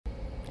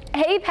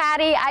Hey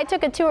Patty, I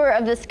took a tour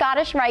of the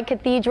Scottish Rite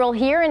Cathedral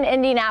here in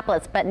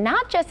Indianapolis, but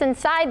not just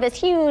inside this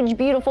huge,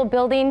 beautiful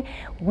building.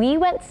 We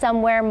went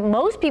somewhere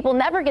most people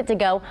never get to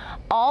go,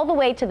 all the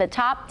way to the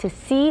top to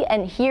see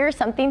and hear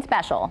something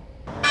special.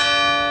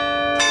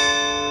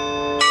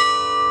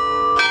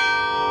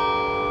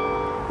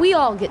 We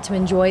all get to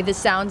enjoy the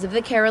sounds of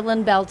the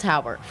Carillon Bell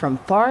Tower from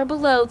far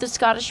below the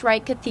Scottish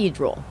Rite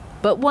Cathedral.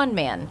 But one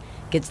man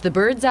gets the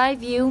bird's eye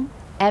view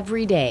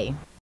every day.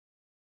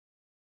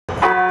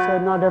 So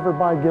not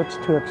everybody gets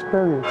to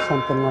experience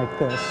something like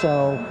this,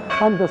 so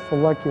I'm just the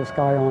luckiest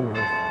guy on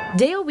earth.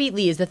 Dale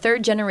Wheatley is the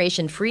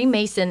third-generation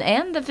Freemason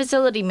and the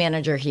facility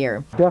manager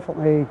here.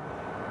 Definitely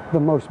the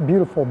most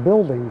beautiful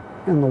building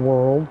in the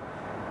world,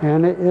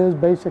 and it is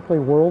basically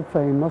world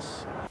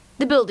famous.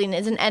 The building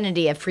is an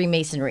entity of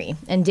Freemasonry,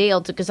 and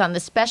Dale took us on the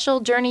special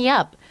journey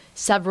up.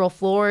 Several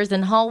floors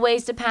and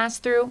hallways to pass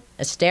through,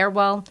 a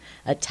stairwell,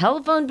 a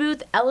telephone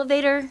booth,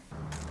 elevator.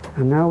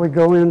 And now we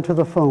go into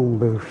the phone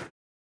booth.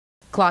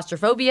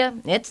 Claustrophobia,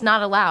 it's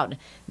not allowed.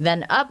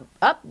 Then up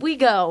we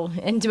go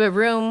into a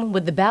room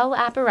with the bell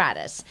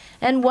apparatus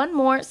and one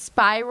more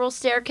spiral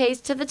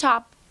staircase to the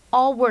top,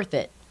 all worth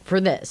it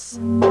for this.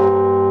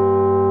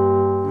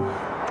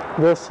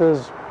 This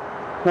is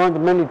one of the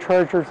many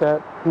treasures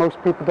that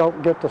most people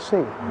don't get to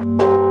see.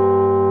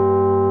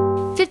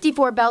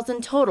 54 bells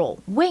in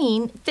total,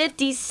 weighing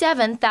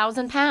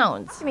 57,000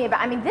 pounds.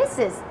 I mean, this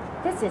is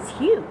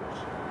huge.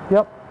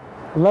 Yep.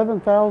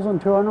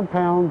 11,200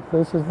 pounds.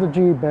 This is the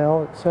G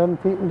bell. It's 7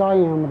 feet in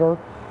diameter.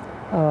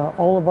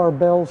 All of our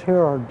bells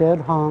here are dead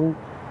hung,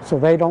 so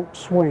they don't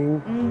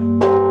swing.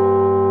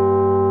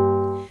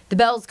 The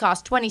bells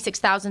cost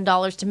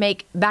 $26,000 to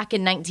make back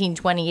in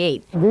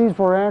 1928. These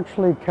were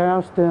actually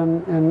cast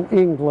in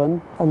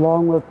England,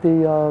 along with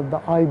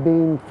the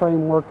I-beam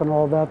framework and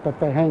all that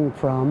they hang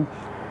from.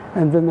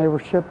 And then they were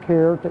shipped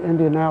here to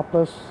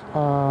Indianapolis,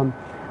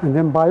 and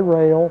then by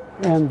rail,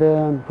 and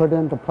then put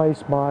into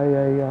place by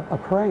a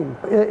crane.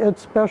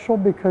 It's special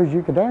because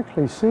you could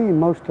actually see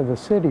most of the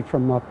city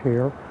from up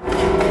here.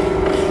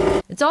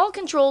 It's all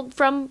controlled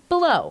from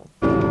below.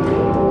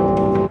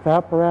 The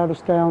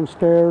apparatus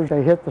downstairs,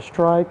 they hit the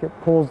strike, it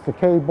pulls the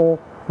cable,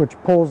 which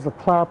pulls the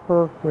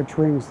clapper, which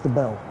rings the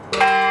bell.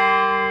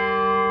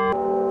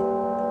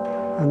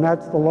 And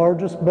that's the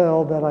largest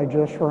bell that I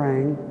just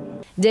rang.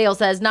 Dale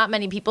says not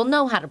many people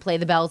know how to play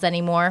the bells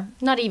anymore,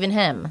 not even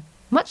him.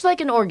 Much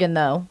like an organ,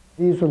 though.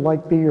 These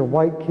would be your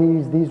white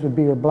keys, these would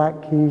be your black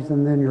keys,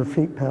 and then your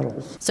feet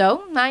pedals.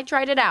 So I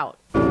tried it out.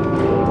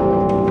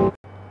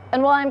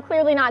 And while I'm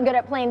clearly not good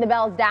at playing the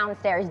bells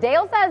downstairs,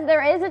 Dale says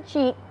there is a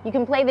cheat. You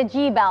can play the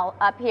G bell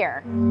up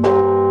here.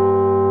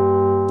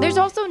 There's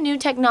also new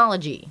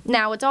technology.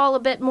 Now it's all a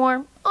bit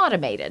more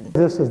automated.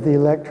 This is the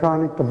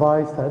electronic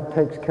device that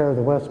takes care of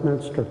the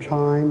Westminster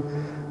chime.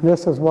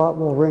 This is what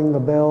will ring the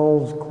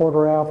bells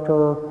quarter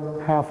after,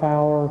 half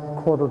hour,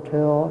 quarter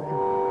till.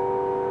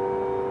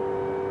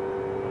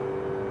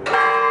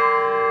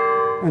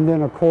 And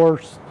then, of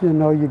course,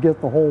 you get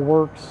the whole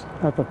works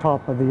at the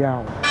top of the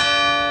hour.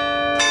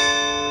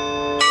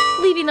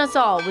 Leaving us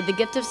all with the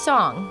gift of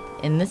song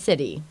in the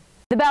city.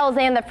 The bells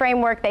and the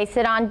framework they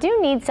sit on do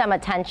need some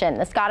attention.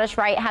 The Scottish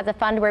Rite has a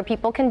fund where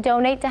people can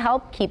donate to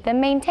help keep them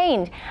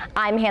maintained.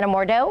 I'm Hanna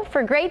Mordoh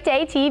for Great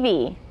Day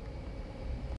TV.